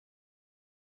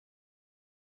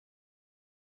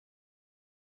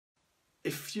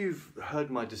if you've heard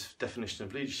my definition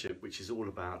of leadership, which is all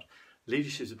about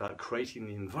leadership is about creating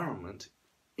the environment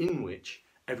in which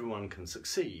everyone can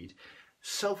succeed,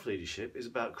 self-leadership is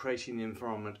about creating the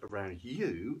environment around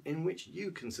you in which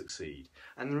you can succeed.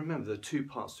 And remember, there are two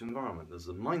parts to environment. There's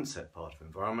the mindset part of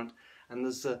environment, and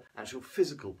there's the actual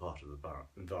physical part of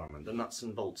the environment, the nuts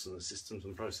and bolts and the systems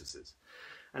and processes.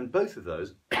 And both of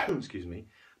those, excuse me,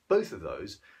 both of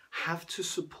those have to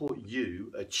support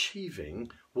you achieving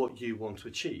what you want to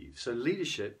achieve. So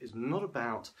leadership is not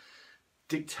about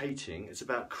dictating, it's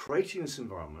about creating this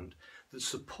environment that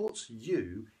supports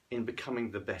you in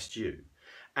becoming the best you.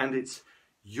 And it's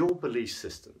your belief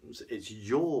systems, it's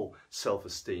your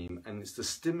self-esteem, and it's the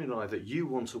stimuli that you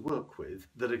want to work with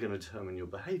that are going to determine your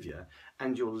behaviour.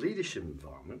 And your leadership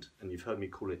environment, and you've heard me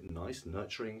call it nice,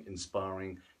 nurturing,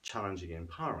 inspiring, challenging,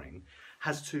 empowering,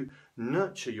 has to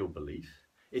nurture your belief.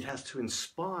 It has to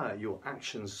inspire your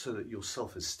actions so that your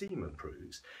self-esteem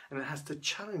improves, and it has to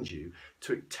challenge you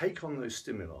to take on those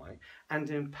stimuli and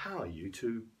empower you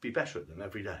to be better at them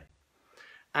every day.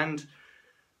 And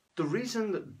the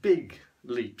reason that big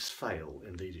leaps fail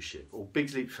in leadership, or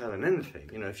big leaps fail in anything,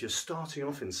 you know, if you're starting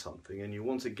off in something and you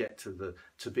want to get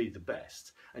to be the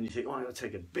best, and you think, oh, I'm going to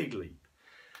take a big leap,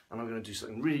 and I'm going to do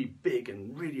something really big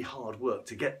and really hard work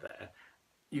to get there,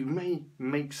 you may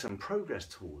make some progress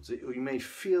towards it, or you may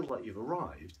feel like you've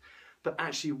arrived, but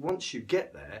actually once you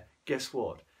get there, guess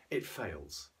what? It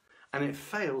fails. And it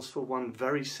fails for one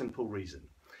very simple reason.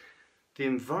 The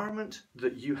environment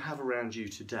that you have around you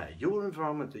today, your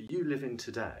environment that you live in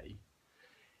today,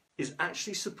 is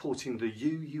actually supporting the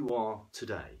you are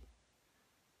today.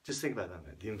 Just think about that,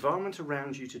 mate. The environment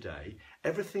around you today,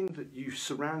 everything that you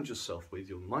surround yourself with,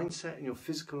 your mindset and your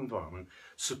physical environment,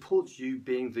 supports you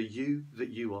being the you that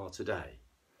you are today.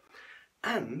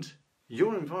 And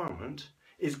your environment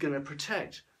is going to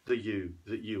protect the you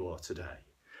that you are today.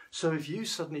 So if you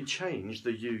suddenly change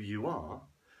the you are,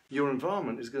 your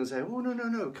environment is going to say, oh, no, no,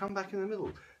 no, come back in the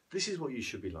middle. This is what you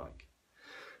should be like.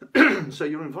 So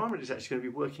your environment is actually going to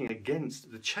be working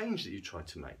against the change that you tried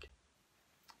to make.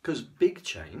 Because big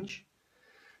change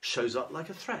shows up like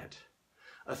a threat.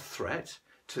 A threat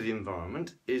to the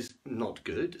environment is not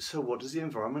good, so what does the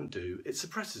environment do? It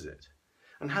suppresses it.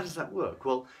 And how does that work?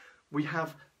 Well, we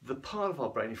have the part of our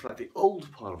brain, if you like, the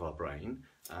old part of our brain,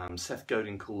 Seth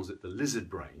Godin calls it the lizard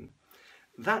brain.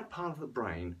 That part of the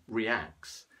brain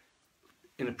reacts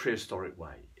in a prehistoric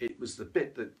way. It was the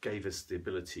bit that gave us the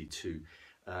ability to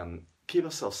keep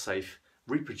ourselves safe,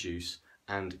 reproduce,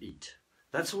 and eat.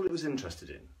 That's all it was interested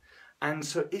in. And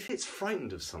so if it's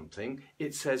frightened of something,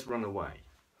 it says run away.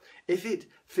 If it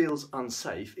feels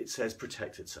unsafe, it says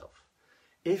protect itself.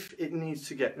 If it needs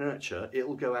to get nurture,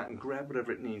 it'll go out and grab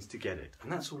whatever it needs to get it. And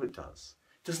that's all it does.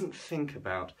 It doesn't think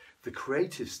about the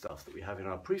creative stuff that we have in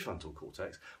our prefrontal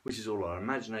cortex, which is all our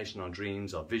imagination, our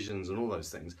dreams, our visions, and all those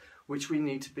things, which we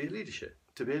need to be a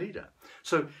leader.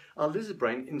 So our lizard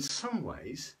brain, in some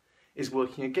ways, is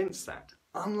working against that,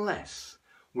 unless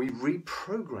we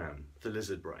reprogram the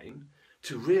lizard brain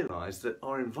to realise that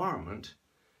our environment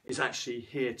is actually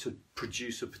here to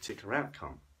produce a particular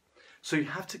outcome. So you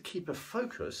have to keep a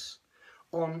focus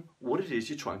on what it is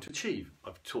you're trying to achieve.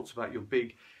 I've talked about your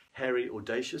big, hairy,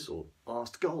 audacious or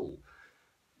asked goal.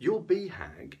 Your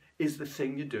BHAG is the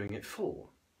thing you're doing it for.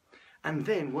 And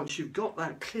then once you've got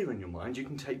that clear in your mind, you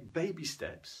can take baby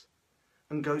steps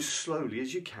and go slowly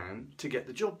as you can to get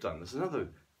the job done. There's another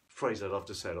phrase I love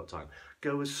to say a lot of time.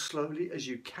 Go as slowly as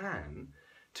you can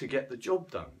to get the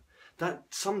job done. That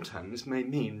sometimes may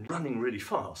mean running really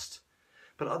fast,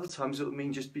 but other times it will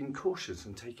mean just being cautious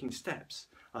and taking steps.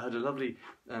 I heard a lovely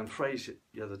phrase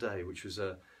the other day, which was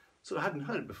sort of hadn't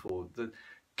heard it before. That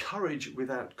courage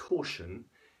without caution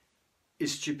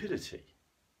is stupidity.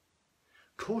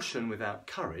 Caution without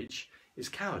courage is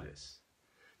cowardice.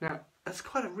 Now, that's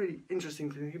quite a really interesting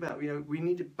thing to think about. You know, we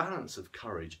need a balance of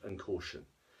courage and caution.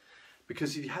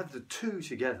 Because if you have the two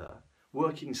together,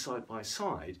 working side by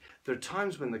side, there are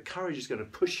times when the courage is going to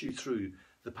push you through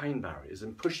the pain barriers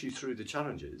and push you through the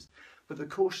challenges, but the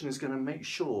caution is going to make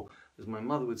sure, as my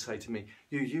mother would say to me,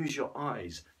 you use your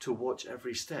eyes to watch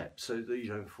every step so that you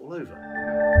don't fall over.